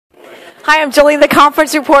Hi, I'm Jolene, the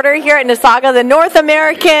conference reporter here at NISAGA, the North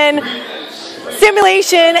American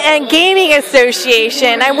Simulation and Gaming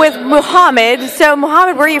Association. I'm with Mohamed. So,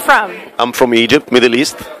 Mohamed, where are you from? I'm from Egypt, Middle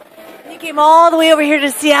East. You came all the way over here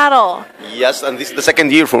to Seattle. Yes, and this is the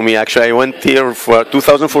second year for me, actually. I went here for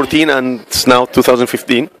 2014 and it's now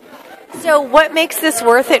 2015. So, what makes this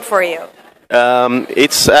worth it for you?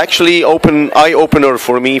 It's actually eye-opener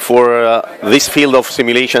for me for this field of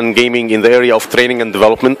simulation gaming in the area of training and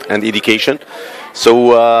development and education.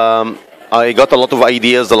 So I got a lot of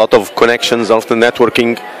ideas, a lot of connections, a lot of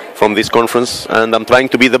networking from this conference, and I'm trying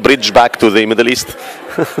to be the bridge back to the Middle East.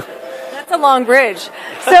 That's a long bridge.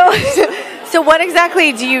 So what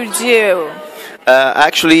exactly do you do?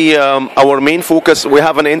 Actually, our main focus, we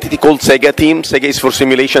have an entity called SEGA team. SEGA is for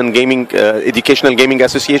Simulation Gaming, Educational Gaming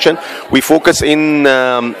Association. We focus in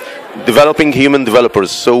developing human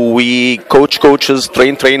developers. So we coach coaches,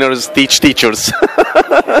 train trainers, teach teachers.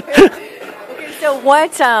 So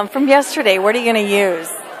what, from yesterday, what are you going to use?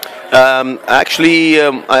 Actually,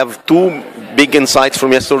 I have two big insights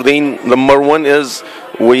from yesterday. Number one is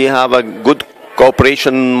we have a good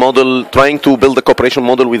cooperation model, trying to build a cooperation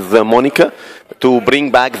model with Monica to bring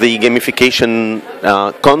back the gamification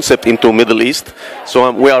concept into Middle East. So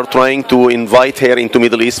we are trying to invite her into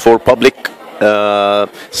Middle East for public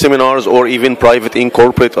seminars or even private in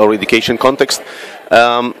corporate or education context.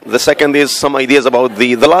 The second is some ideas about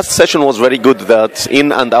the last session was very good, that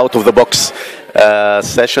in and out of the box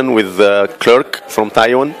session with Clerk from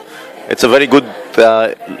Taiwan. It's a very good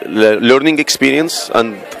learning experience,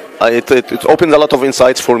 and it opens a lot of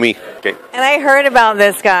insights for me. Okay. And I heard about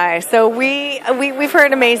this guy, so we've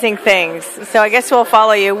heard amazing things. So I guess we'll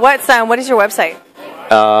follow you. What is your website?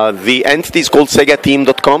 The entity is called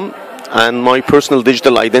segateam.com, and my personal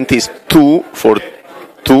digital identity is 2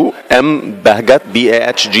 M Bahgat,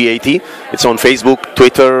 Bahgat. It's on Facebook,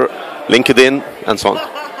 Twitter, LinkedIn, and so on.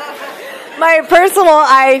 My personal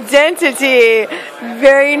identity.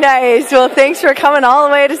 Very nice. Well, thanks for coming all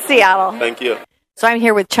the way to Seattle. Thank you. So I'm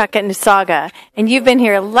here with Chuck at NISAGA, and you've been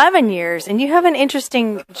here 11 years, and you have an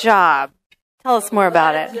interesting job. Tell us more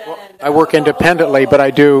about it. I work independently, but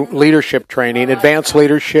I do leadership training, advanced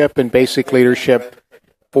leadership and basic leadership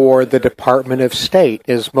for the Department of State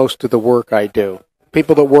is most of the work I do.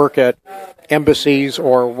 People that work at embassies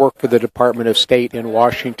or work for the Department of State in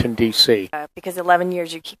Washington, D.C. Because 11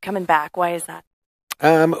 years, you keep coming back. Why is that?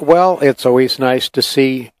 Well, it's always nice to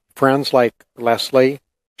see friends like Leslie,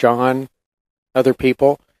 John, other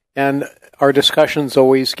people, and our discussions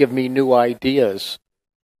always give me new ideas,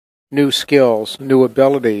 new skills, new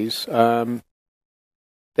abilities that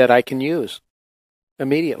I can use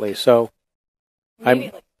immediately. So,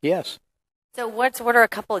 yes. So, what are a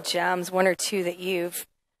couple of gems, one or two that you're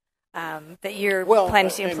planning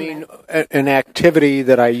to implement? I mean, an activity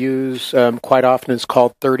that I use quite often is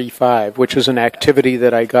called 35, which is an activity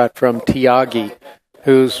that I got from Tyagi,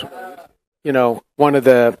 who's, one of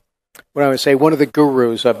the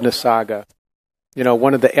gurus of NISAGA,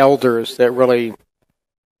 one of the elders that really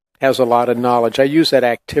has a lot of knowledge. I use that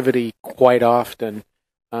activity quite often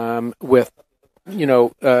with,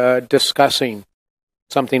 discussing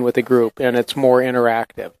something with a group, and it's more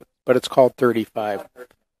interactive, but it's called 35. But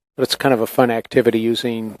it's kind of a fun activity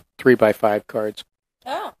using 3x5 cards.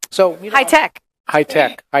 Oh. So, high tech. High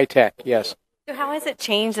tech, yes. So how has it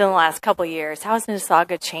changed in the last couple of years? How has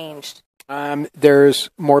NISAGA changed? There's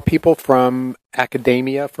more people from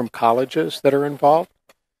academia, from colleges that are involved.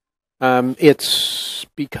 It's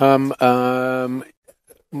become a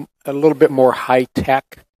little bit more high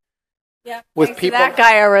tech. Yeah, with people. That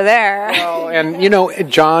guy over there. Well,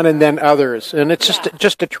 and John, and then others, and it's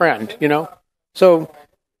just a trend, So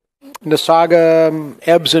NISAGA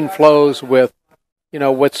ebbs and flows with,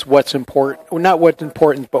 what's important. Well, not what's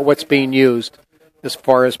important, but what's being used as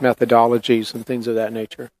far as methodologies and things of that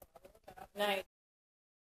nature. Nice.